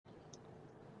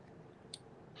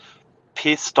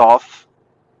pissed off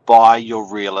by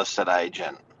your real estate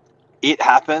agent. It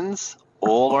happens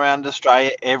all around Australia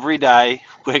every day.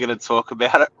 We're going to talk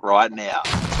about it right now.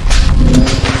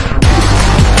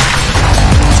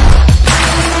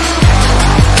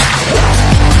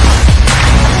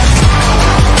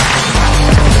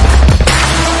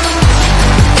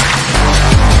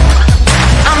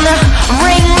 I'm the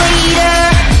ringleader,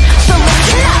 so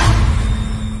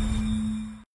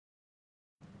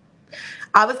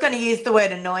I was going to use the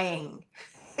word annoying.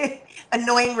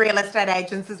 Annoying real estate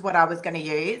agents is what I was going to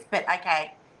use, but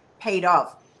okay, paid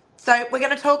off. So we're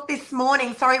going to talk this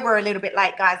morning. Sorry, we're a little bit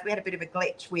late, guys. We had a bit of a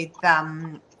glitch with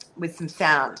some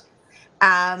sound.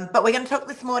 But we're going to talk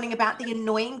this morning about the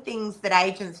annoying things that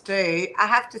agents do. I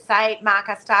have to say, Mark,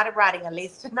 I started writing a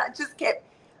list and I just kept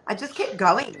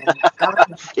going and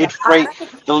going. It free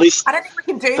the list. I don't think we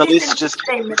can do The this in list just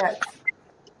 15 minutes.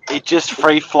 it just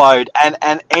free flowed. And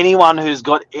anyone who's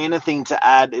got anything to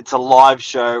add, it's a live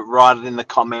show. Write it in the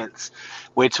comments.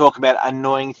 We're talking about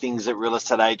annoying things that real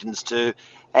estate agents do.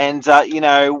 And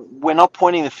we're not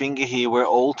pointing the finger here. We're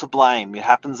all to blame. It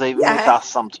happens even with us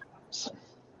sometimes.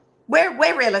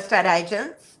 We're real estate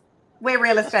agents. We're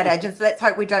real estate agents. Let's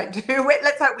hope we don't do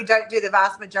the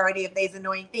vast majority of these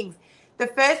annoying things. The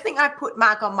first thing I put,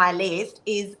 Mark, on my list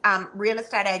is real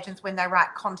estate agents when they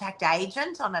write contact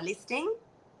agent on a listing.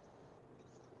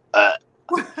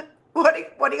 What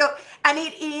do you? And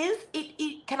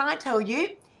it can I tell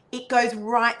you, it goes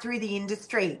right through the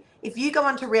industry. If you go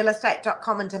onto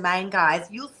realestate.com and Domain, guys,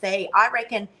 you'll see, I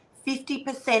reckon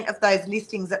 50% of those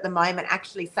listings at the moment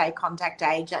actually say contact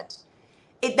agent.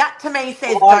 That to me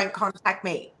says don't contact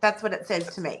me. That's what it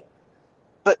says to me.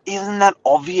 But isn't that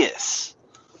obvious?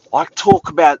 Like, talk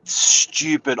about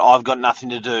stupid, I've got nothing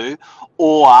to do.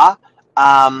 Or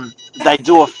they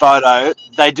do a photo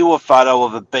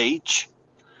of a beach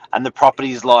and the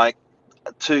property's like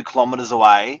 2 kilometres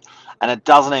away and it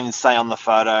doesn't even say on the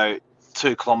photo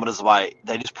 2 kilometres away.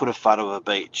 They just put a photo of a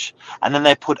beach and then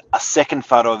they put a second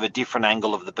photo of a different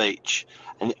angle of the beach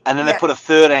and then they put a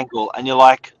third angle and you're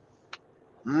like,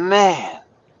 man.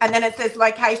 And then it says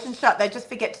location shot. They just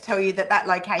forget to tell you that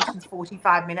location's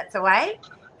 45 minutes away.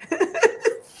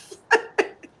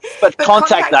 But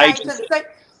contact agents,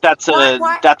 that's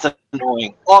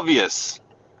annoying. Obvious.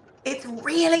 It's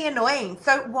really annoying.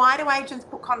 So why do agents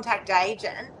put contact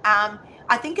agent?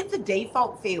 I think it's a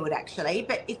default field actually,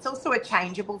 but it's also a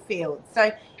changeable field.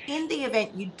 So in the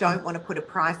event you don't want to put a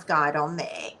price guide on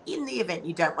there,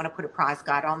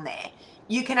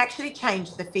 you can actually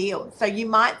change the field. So you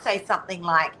might say something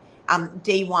like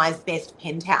DY's best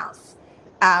penthouse,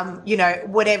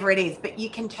 whatever it is, but you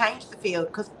can change the field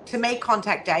because to me,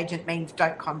 contact agent means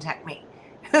don't contact me.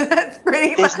 That's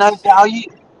pretty There's much. no value.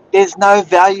 There's no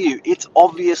value. It's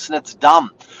obvious and it's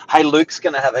dumb. Hey, Luke's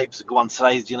going to have heaps of good ones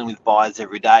today. He's dealing with buyers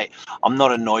every day. I'm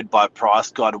not annoyed by a price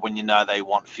guide when you know they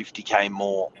want 50K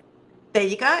more. There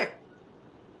you go.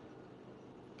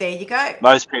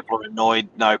 Most people are annoyed,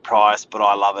 no price, but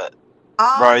I love it.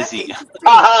 Oh, Rosie.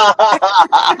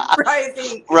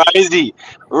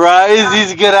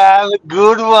 Rosie's going to have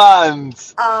good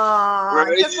ones. Oh,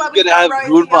 Rosie's going to have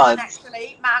good ones.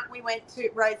 Actually, Mark,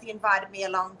 Rosie invited me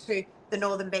along to the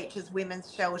Northern Beaches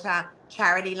Women's Shelter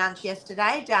charity lunch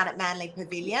yesterday down at Manly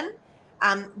Pavilion.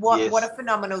 What a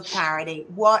phenomenal charity.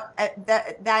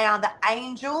 They are the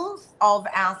angels of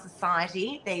our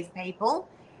society, these people.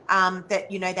 That,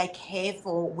 they care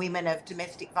for women of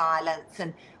domestic violence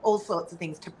and all sorts of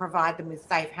things to provide them with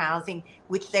safe housing,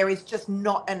 which there is just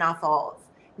not enough of.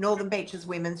 Northern Beaches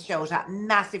Women's Shelter,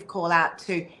 massive call out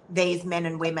to these men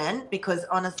and women because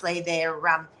honestly,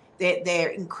 they're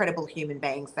incredible human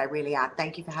beings. They really are.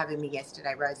 Thank you for having me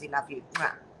yesterday, Rosie. Love you.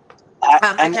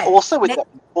 And also with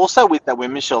that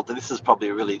women's shelter, this is probably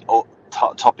a really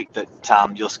topic that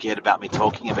you're scared about me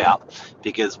talking about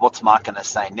because what's Mark going to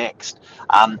say next?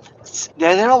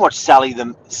 They don't watch Sally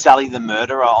the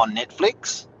Murderer on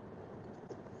Netflix.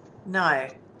 No.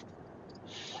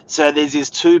 So there's these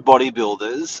 2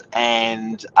 bodybuilders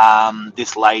and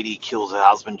this lady kills her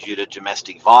husband due to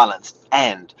domestic violence.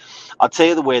 And I'll tell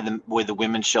you where the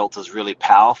women's shelter is really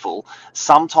powerful.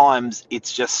 Sometimes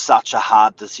it's just such a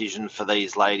hard decision for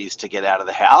these ladies to get out of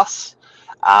the house.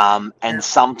 And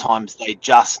sometimes they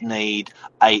just need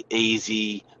a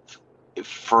easy,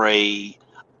 free,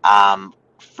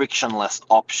 frictionless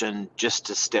option just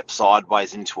to step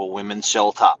sideways into a women's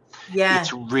shelter. Yeah.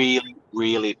 It's really,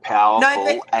 really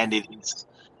powerful, and it is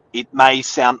it may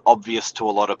sound obvious to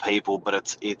a lot of people, but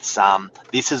it's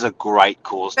this is a great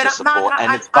cause But to Mark, support,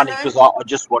 and it's I funny because learned I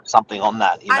just watched something on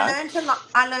that. I learned a lot.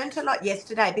 I learned a lot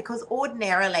yesterday because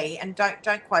ordinarily, and don't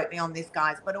quote me on this,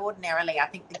 guys, but ordinarily, I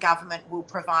think the government will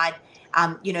provide,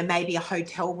 maybe a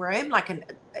hotel room,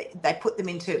 they put them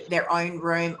into their own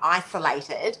room,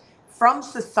 isolated from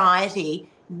society,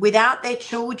 without their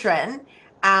children,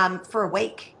 for a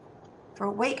week. For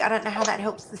a week, I don't know how that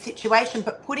helps the situation,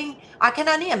 but I can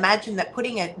only imagine that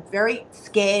putting a very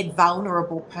scared,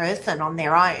 vulnerable person on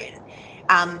their own,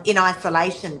 in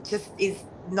isolation, just is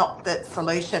not the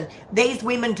solution. These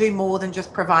women do more than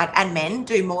just provide, and men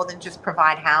do more than just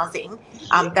provide housing.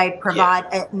 They provide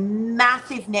a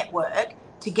massive network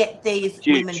to get these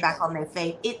women back on their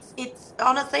feet. It's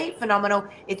honestly phenomenal.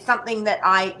 It's something that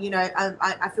I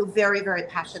feel very, very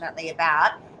passionately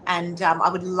about, and I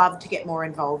would love to get more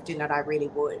involved in it. I really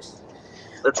would.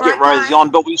 Let's get Rosie on,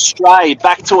 but we stray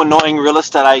back to annoying real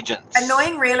estate agents.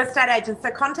 Annoying real estate agents. So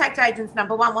contact agents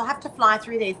number one. We'll have to fly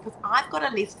through these because I've got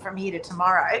a list from here to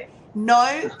tomorrow.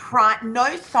 No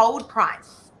sold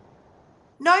price.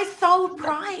 No sold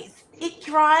price. It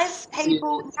drives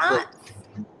people nuts.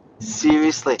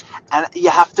 Seriously. And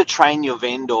you have to train your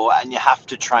vendor and you have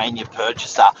to train your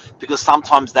purchaser, because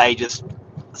sometimes they just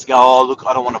go, oh, look,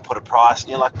 I don't want to put a price. And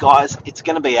you're like, guys, it's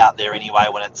going to be out there anyway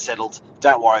when it's settled.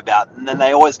 Don't worry about it. And then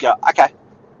they always go, okay.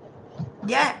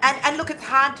 Yeah, and look, it's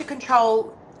hard to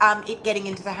control it getting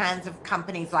into the hands of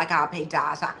companies like RP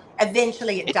Data.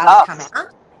 Eventually it does come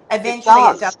out. Eventually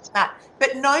it does come out.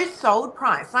 But no sold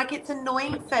price. Like, it's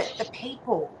annoying for the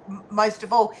people, most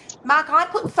of all. Mark, I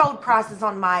put sold prices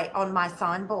on my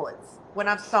signboards when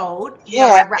I've sold.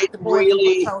 Yeah,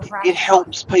 it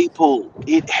helps people.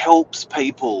 It helps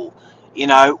people.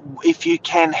 If you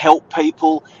can help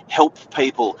people, help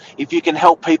people. If you can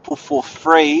help people for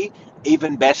free,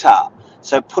 even better.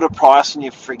 So put a price on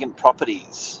your friggin'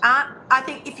 properties. I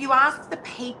think if you ask the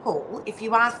people, if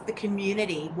you ask the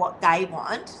community what they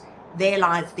want, there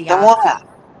lies the answer.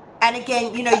 And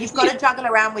again, you've got to juggle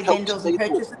around with vendors and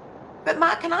purchases. But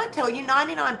Mark, can I tell you,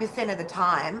 99% of the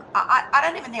time, I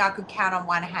don't even think I could count on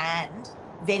one hand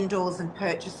vendors and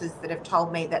purchasers that have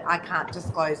told me that I can't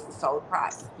disclose the sold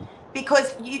price.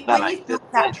 Because when you've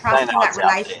built that trust and that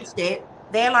relationship,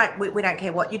 they're like, we don't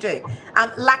care what you do.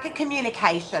 Lack of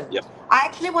communication. Yep. I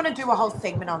actually want to do a whole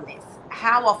segment on this.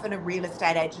 How often a real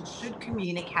estate agent should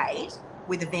communicate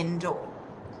with a vendor.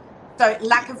 So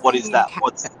lack of What is that?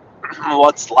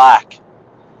 What's lack?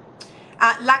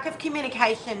 Lack of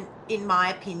communication, in my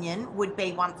opinion, would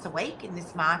be once a week in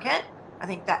this market. I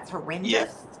think that's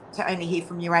horrendous to only hear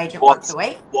from your agent once a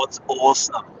week. What's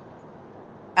awesome?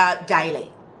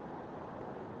 Daily.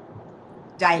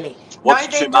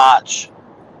 What's too much?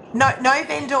 No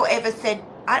vendor ever said,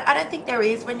 I don't think there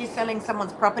is when you're selling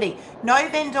someone's property. No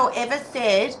vendor ever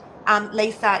said,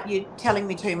 Lisa, you're telling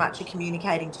me too much, you're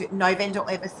communicating too. No vendor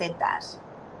ever said that.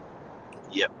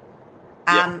 Yep.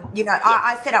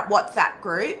 I set up WhatsApp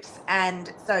groups,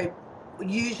 and so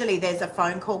usually there's a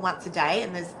phone call once a day,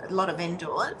 and there's a lot of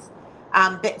vendors,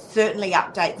 but certainly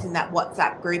updates in that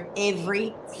WhatsApp group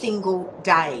every single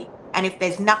day. And if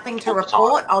there's nothing to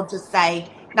report, I'll just say,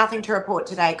 nothing to report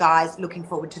today, guys. Looking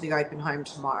forward to the open home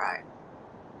tomorrow.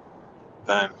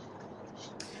 Boom.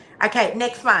 Okay,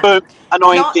 next one. Boom.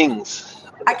 Annoying things.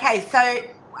 Okay, so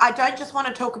I don't just want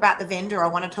to talk about the vendor. I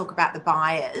want to talk about the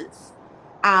buyers.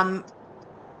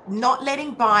 Not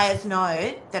letting buyers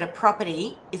know that a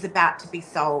property is about to be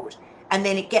sold, and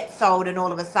then it gets sold, and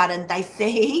all of a sudden they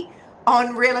see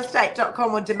on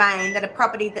realestate.com or Domain that a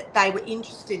property that they were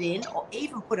interested in or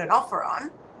even put an offer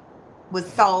on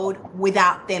was sold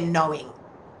without them knowing.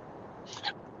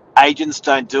 Agents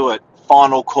don't do it.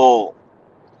 Final call.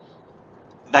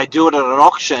 They do it at an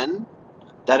auction.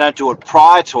 They don't do it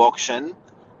prior to auction,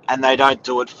 and they don't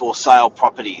do it for sale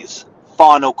properties.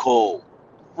 Final call.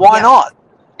 Why not?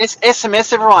 It's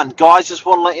SMS everyone. Guys, just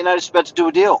want to let you know, just about to do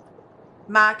a deal.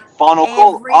 Mark. Final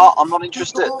call. Oh, I'm not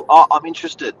interested. Oh, I'm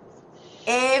interested.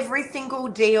 Every single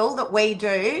deal that we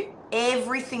do,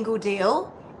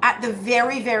 at the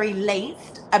very, very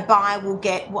least, a buyer will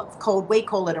get we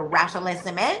call it a rattle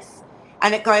SMS,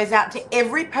 and it goes out to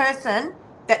every person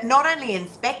that not only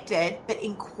inspected, but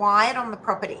inquired on the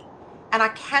property. And I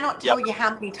cannot tell you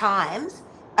how many times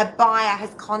a buyer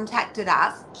has contacted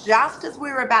us just as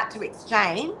we were about to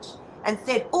exchange and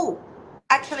said, oh,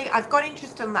 actually, I've got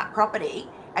interest in that property,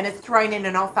 and has thrown in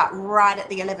an offer right at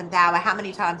the 11th hour. How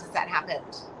many times has that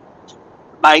happened?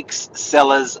 Makes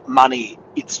sellers money.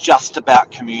 It's just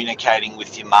about communicating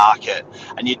with your market,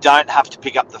 and you don't have to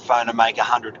pick up the phone and make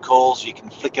 100 calls. You can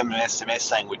flick them an SMS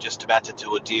saying, we're just about to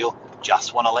do a deal.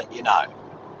 Just want to let you know.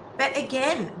 But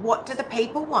again, what do the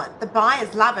people want? The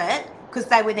buyers love it because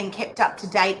they were then kept up to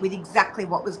date with exactly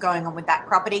what was going on with that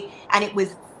property, and it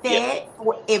was fair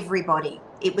for everybody.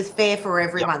 It was fair for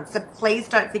everyone. So please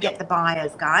don't forget the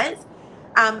buyers, guys.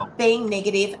 Being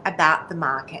negative about the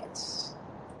market.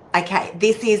 Okay,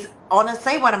 this is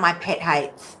honestly one of my pet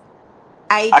hates.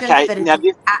 Agents that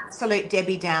are absolute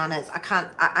Debbie Downers. I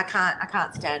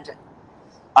can't stand it.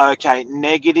 Okay,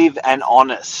 negative and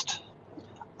honest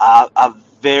are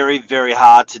very, very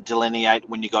hard to delineate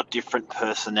when you've got different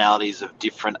personalities of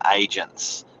different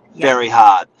agents. Very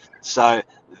hard. So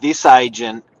this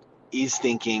agent is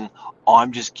thinking,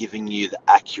 I'm just giving you the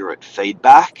accurate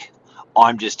feedback.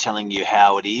 I'm just telling you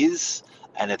how it is,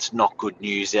 and it's not good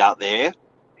news out there.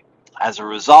 As a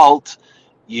result,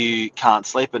 you can't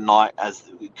sleep at night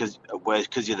because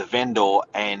you're the vendor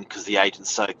and because the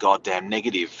agent's so goddamn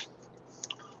negative.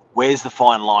 Where's the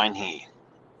fine line here?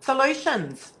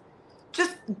 Solutions.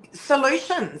 Just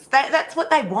solutions. That's what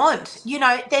they want. You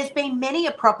know, there's been many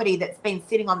a property that's been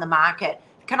sitting on the market.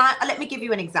 Let me give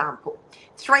you an example.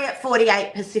 3 at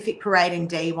 48 Pacific Parade in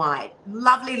Dee Why.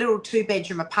 Lovely little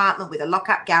 2-bedroom apartment with a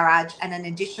lock-up garage and an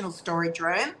additional storage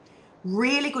room.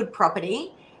 Really good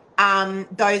property.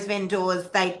 Those vendors,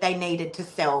 they needed to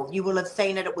sell. You will have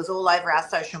seen it. It was all over our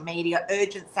social media.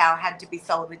 Urgent sale had to be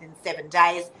sold within 7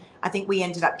 days. I think we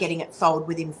ended up getting it sold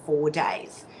within 4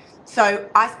 days. So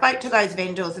I spoke to those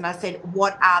vendors and I said,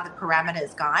 what are the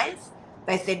parameters, guys?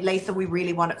 They said, Lisa, we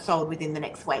really want it sold within the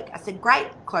next week. I said, great,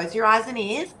 close your eyes and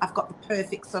ears. I've got the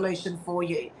perfect solution for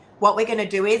you. What we're going to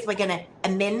do is we're going to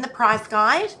amend the price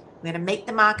guide. We're going to meet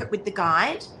the market with the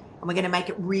guide, and we're going to make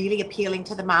it really appealing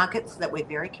to the market so that we're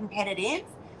very competitive.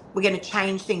 We're going to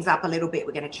change things up a little bit.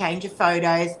 We're going to change your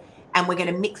photos, and we're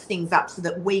going to mix things up so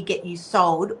that we get you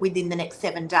sold within the next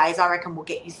 7 days. I reckon we'll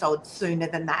get you sold sooner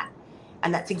than that.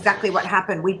 And that's exactly what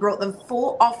happened. We brought them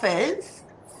 4 offers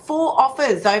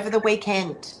over the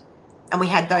weekend, and we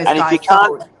had those guys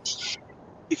sold.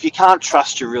 If you can't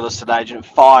trust your real estate agent,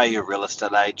 fire your real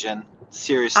estate agent.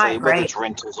 Seriously, whether it's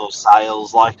rentals or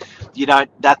sales,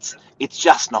 it's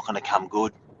just not going to come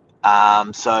good.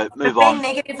 So move on.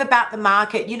 Being negative about the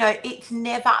market, it's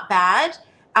never bad.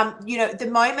 The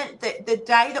moment the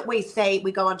day that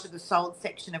we go onto the sold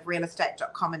section of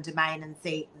realestate.com and Domain and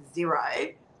see 0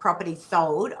 properties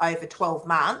sold over 12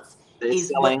 months, they're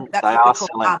selling. They are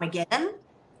selling. Armageddon.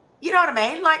 You know what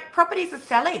I mean? Like, properties are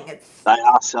selling. They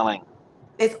are selling.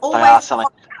 There's always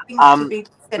things to be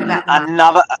said about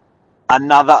that.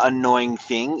 Another annoying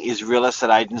thing is real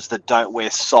estate agents that don't wear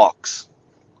socks.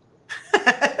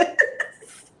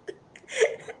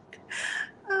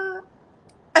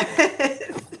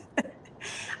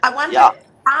 I wonder,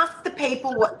 ask the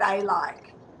people what they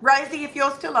like. Rosie, if you're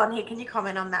still on here, can you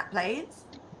comment on that, please?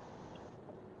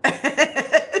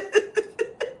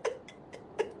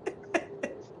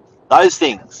 Those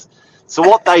things. So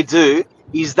what they do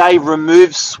is they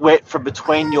remove sweat from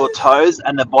between your toes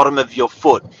and the bottom of your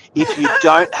foot. If you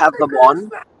don't have them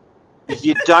on,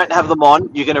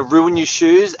 you're going to ruin your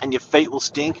shoes and your feet will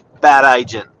stink. Bad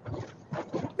agent.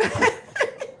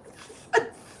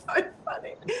 So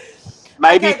funny.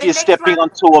 Maybe if you're stepping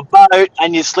onto a boat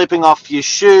and you're slipping off your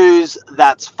shoes,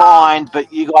 that's fine.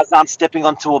 But you guys aren't stepping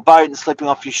onto a boat and slipping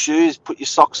off your shoes. Put your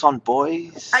socks on,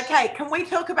 boys. Okay, can we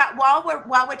talk about, while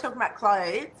we're talking about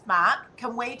clothes, Mark,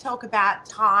 can we talk about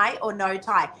tie or no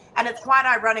tie? And it's quite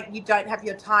ironic you don't have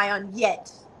your tie on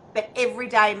yet, but every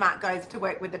day Mark goes to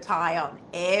work with a tie on.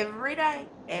 Every day.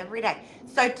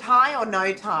 So tie or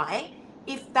no tie,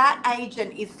 if that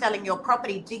agent is selling your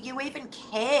property, do you even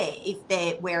care if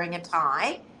they're wearing a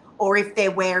tie or if they're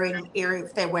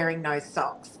wearing no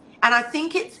socks? And I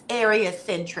think it's area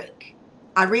centric.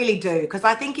 I really do, because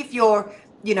I think if you're,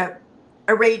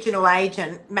 a regional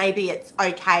agent, maybe it's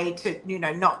okay to,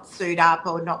 not suit up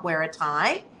or not wear a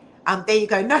tie. There you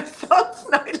go, no socks,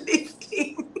 no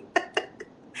listing.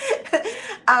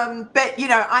 But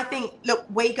I think, look,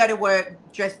 we go to work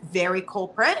dressed very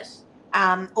corporate.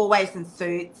 Always in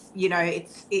suits,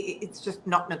 it's just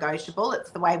not negotiable. It's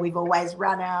the way we've always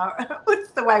run our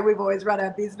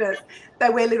business. They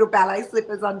wear little ballet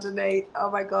slippers underneath. Oh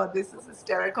my God, this is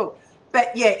hysterical.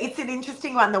 But yeah, it's an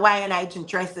interesting one, the way an agent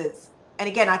dresses. And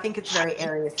again, I think it's very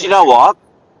area-centric. Do you know what?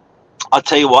 I'll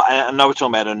tell you what, I know we're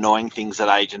talking about annoying things that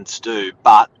agents do,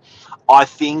 but I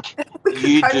think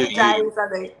you do you.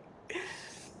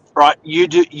 Right, you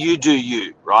do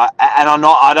you, right? And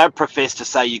I don't profess to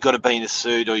say you got to be in a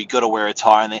suit or you got to wear a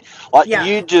tie in there.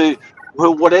 You do,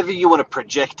 well, whatever you want to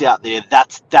project out there.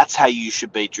 That's how you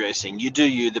should be dressing. You do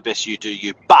you the best you do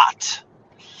you. But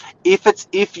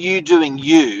if you doing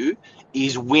you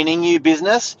is winning you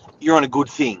business, you're on a good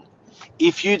thing.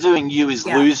 if you doing you is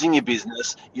Yeah. losing your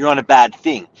business, you're on a bad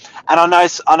thing. And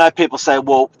I know people say,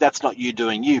 well, that's not you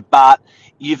doing you, but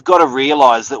you've got to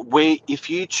realize that if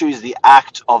you choose the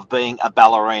act of being a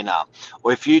ballerina,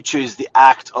 or if you choose the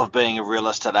act of being a real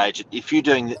estate agent, if you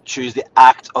choose the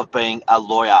act of being a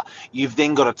lawyer, you've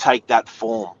then got to take that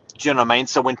form. Do you know what I mean?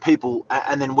 So when people,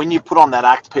 and then when you put on that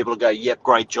act, people go, yep,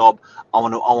 great job. I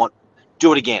want,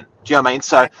 do it again. Do you know what I mean?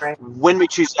 So when we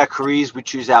choose our careers, we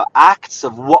choose our acts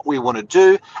of what we want to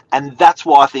do. And that's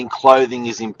why I think clothing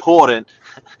is important.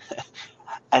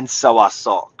 And so are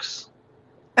socks.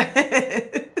 So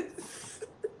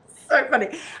funny.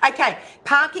 Okay,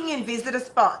 parking in visitor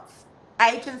spots.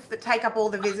 Agents that take up all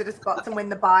the visitor spots, and when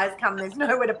the buyers come, there's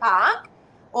nowhere to park,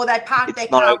 or they park their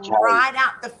car right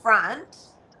out the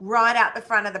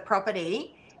front of the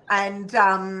property, and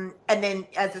then,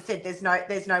 as I said, there's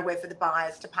nowhere for the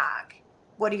buyers to park.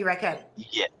 What do you reckon?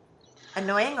 Yeah.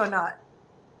 Annoying or not?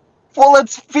 Well,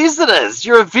 it's visitors.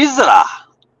 You're a visitor.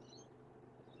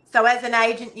 So as an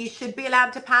agent, you should be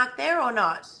allowed to park there or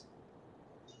not?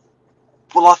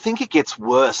 Well, I think it gets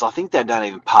worse. I think they don't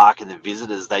even park in the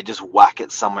visitors. They just whack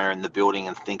it somewhere in the building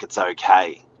and think it's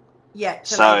okay. Yeah.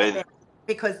 So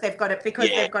because they've got to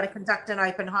conduct an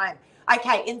open home.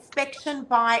 Okay, inspection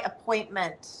by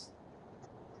appointment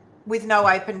with no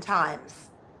open times.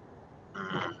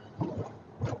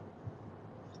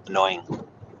 Annoying.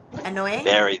 Annoying?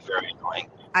 Very, very annoying.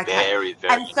 Okay. Very,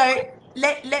 very And so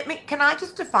can I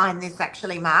just define this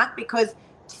actually, Mark? Because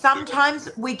sometimes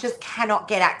we just cannot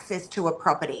get access to a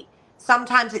property.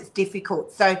 Sometimes it's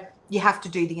difficult. So you have to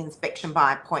do the inspection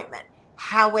by appointment.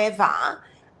 However,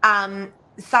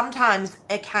 sometimes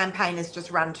a campaign has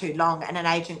just run too long and an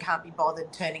agent can't be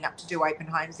bothered turning up to do open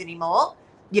homes anymore.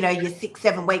 You know, you're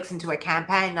 6-7 weeks into a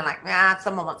campaign, they're like,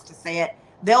 someone wants to see it.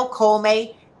 They'll call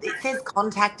me. It says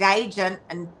contact agent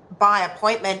and by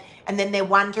appointment, and then they're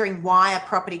wondering why a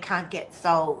property can't get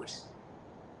sold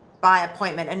by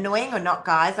appointment. Annoying or not,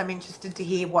 guys? I'm interested to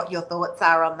hear what your thoughts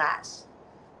are on that.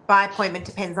 By appointment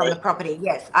depends on the property.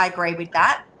 Yes, I agree with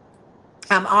that.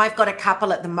 I've got a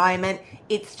couple at the moment.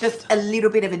 It's just a little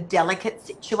bit of a delicate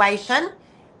situation.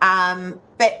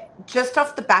 But just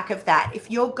off the back of that,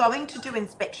 if you're going to do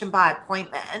inspection by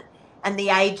appointment and the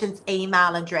agent's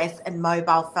email address and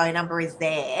mobile phone number is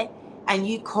there, and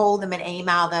you call them and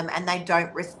email them and they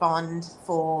don't respond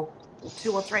for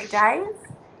 2 or 3 days,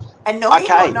 annoying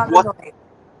or not annoying?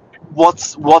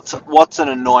 What's an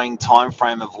annoying time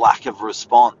frame of lack of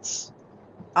response?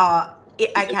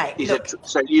 Okay.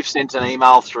 So you've sent an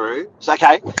email through. It's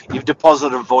okay. You've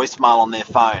deposited a voicemail on their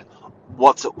phone.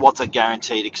 What's a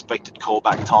guaranteed expected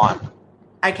callback time?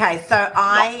 Okay, so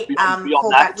I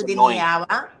call back within the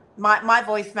hour. My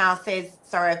voicemail says,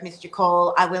 sorry, I've missed your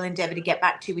call. I will endeavour to get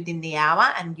back to you within the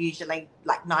hour, and usually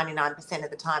like 99% of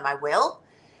the time I will.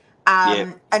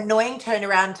 Annoying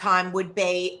turnaround time would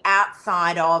be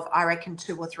outside of, I reckon,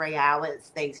 2 or 3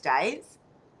 hours these days.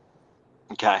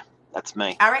 Okay, that's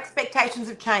me. Our expectations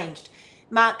have changed.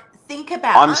 Mark, think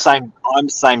about... I'm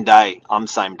same day.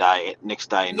 Next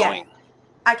day, annoying.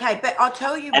 Yeah. Okay, but I'll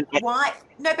tell you why.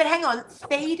 No, but hang on.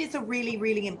 Speed is a really,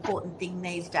 really important thing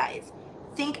these days.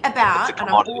 Think about, and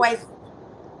I'm always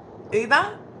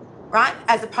Uber, right,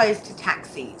 as opposed to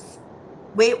taxis.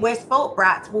 We're sport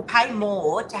brats. We'll pay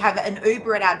more to have an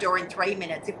Uber at our door in 3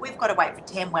 minutes. If we've got to wait for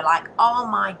 10, we're like, oh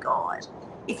my God.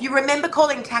 If you remember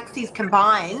calling taxis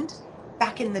combined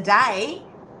back in the day,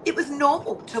 it was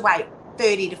normal to wait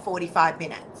 30 to 45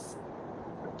 minutes.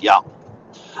 Yeah.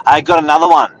 I got another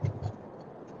one.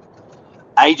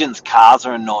 Agents' cars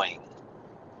are annoying.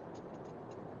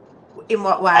 In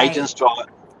what way? Agents drive.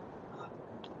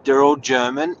 They're all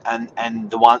German, and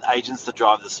the agents that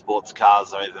drive the sports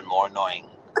cars are even more annoying.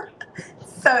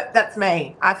 So that's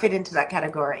me. I fit into that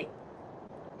category.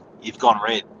 You've gone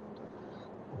red.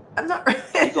 I'm not red.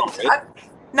 You've gone red.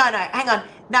 No, hang on.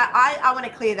 No, I want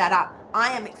to clear that up.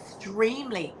 I am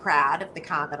extremely proud of the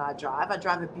car that I drive. I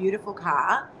drive a beautiful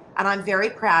car, and I'm very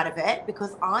proud of it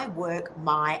because I work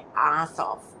my ass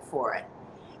off for it.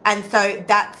 And so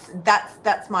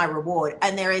that's my reward.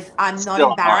 And I'm not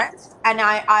embarrassed. And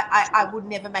I would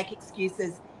never make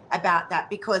excuses about that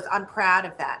because I'm proud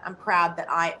of that. I'm proud that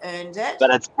I earned it.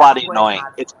 But it's bloody annoying.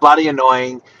 It's bloody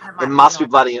annoying. It must be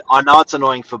bloody. I know it's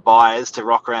annoying for buyers to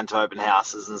rock around to open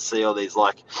houses and see all these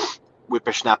like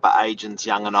whippersnapper agents,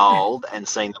 young and old, and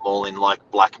seeing them all in like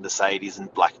black Mercedes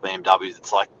and black BMWs.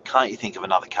 It's like, can't you think of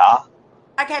another car?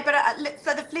 Okay, but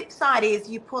so the flip side is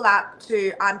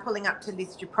I'm pulling up to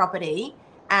list your property,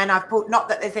 and I've put, not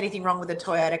that there's anything wrong with a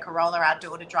Toyota Corolla. Our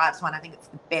daughter drives one. I think it's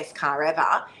the best car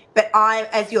ever. But I,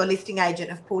 as your listing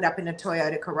agent, have pulled up in a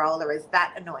Toyota Corolla. Is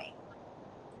that annoying?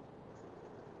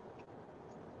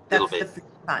 Little That's the bit. flip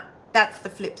side. That's the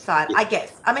flip side, I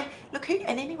guess. I mean, look, who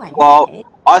and anyway. Well, Who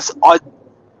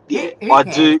yeah, who I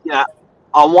cares? do. You know,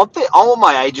 I want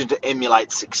my agent to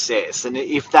emulate success, and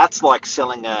if that's like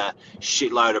selling a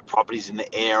shitload of properties in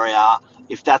the area,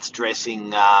 if that's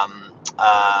dressing up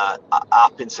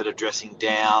instead of dressing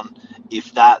down,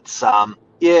 if that's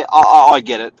yeah, I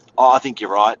get it. I think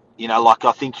you're right. You know, like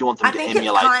I think you want them I to think it's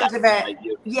emulate kind that. of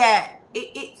You a know, yeah.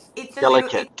 It's a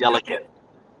little delicate.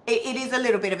 it is a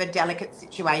little bit of a delicate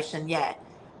situation, yeah.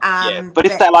 Yeah, but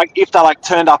if But they like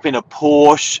turned up in a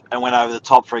Porsche and went over the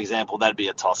top, for example, that'd be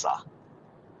a tosser.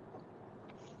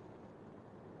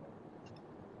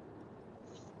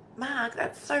 Mark,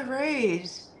 that's so rude.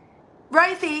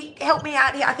 Rosie, help me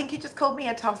out here. I think he just called me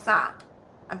a toss up.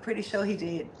 I'm pretty sure he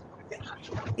did.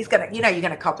 He's gonna, you're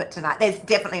gonna cop it tonight. There's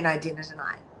definitely no dinner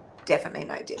tonight. Definitely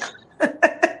no dinner.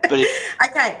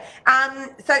 Okay.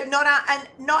 So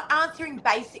not answering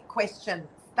basic questions.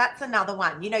 That's another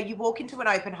one. You walk into an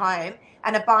open home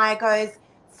and a buyer goes,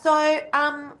 "So,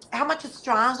 how much is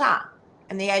strata?"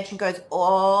 And the agent goes,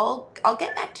 "Oh, I'll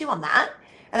get back to you on that."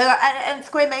 And they go, "And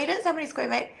square meters? How many square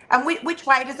meters? And which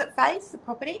way does it face the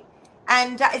property?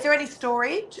 And is there any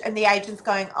storage?" And the agent's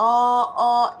going,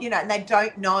 and they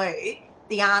don't know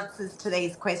the answers to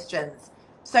these questions.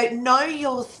 So know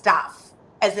your stuff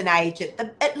as an agent.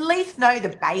 At least know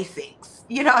the basics,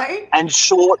 And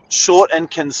short and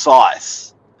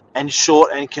concise.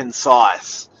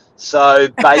 So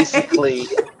basically,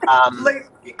 Luke,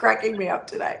 you're cracking me up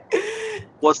today.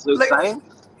 what's Luke Luke's saying?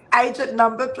 agent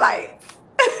number plates.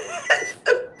 It's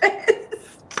the best.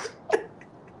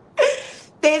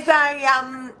 There's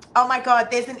oh my God,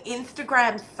 there's an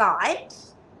Instagram site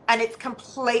and it's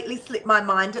completely slipped my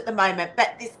mind at the moment,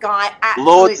 but this guy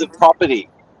Lords absolutely of Property.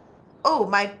 Oh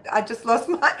my, I just lost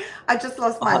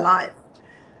my life.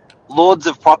 Lords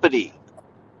of Property.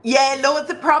 Yeah, Lords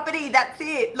of Property, that's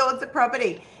it. Lords of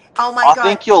Property. Oh my I God.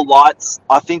 think you're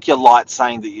light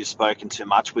saying that you've spoken too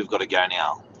much. We've got to go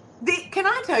now. Can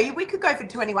I tell you, we could go for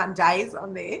 21 days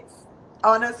on this.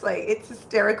 Honestly, it's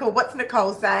hysterical. What's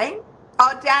Nicole saying?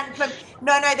 Oh, Dan,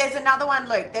 no, there's another one,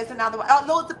 Luke. There's another one. Oh,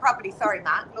 Lords of Property. Sorry,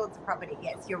 Mark. Lords of Property.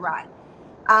 Yes, you're right.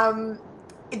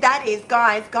 That is,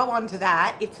 guys, go on to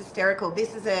that. It's hysterical.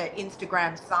 This is an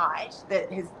Instagram site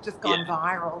that has just gone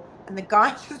viral. And the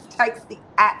guy just takes the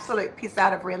absolute piss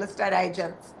out of real estate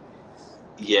agents.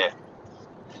 Yeah.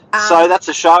 So that's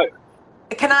a show.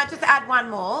 Can I just add one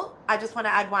more? I just want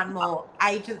to add one more.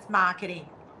 Agents marketing.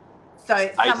 So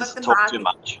agents of the talk too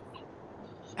much.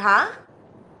 Huh?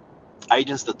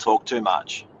 Agents that talk too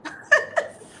much.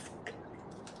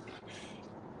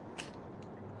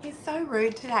 He's so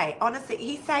rude today. Honestly,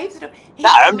 he saves it. No,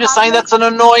 I'm just saying that's an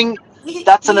annoying.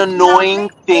 That's an annoying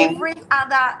thing. Every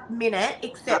other minute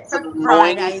except for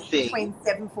Fridays between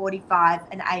 7:45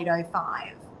 and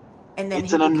 8:05, and then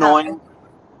it's an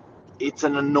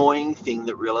annoying thing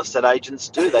that real estate agents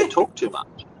do. They talk too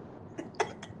much.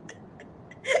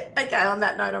 Okay, on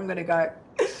that note, I'm going to go.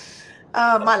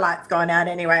 My light's gone out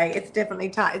anyway. It's definitely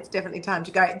time. It's definitely time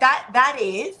to go. That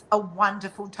is a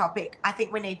wonderful topic. I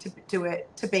think we need to do it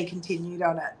to be continued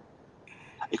on it.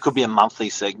 It could be a monthly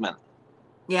segment.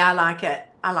 Yeah, I like it.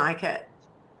 All right, guys.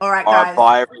 All right,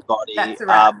 bye everybody. That's a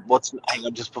wrap. Hang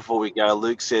on, just before we go,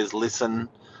 Luke says, listen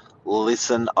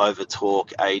over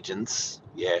talk agents.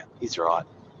 Yeah, he's right.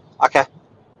 Okay,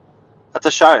 that's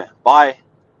a show. Bye.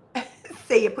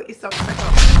 See you. Put your socks back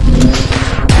on.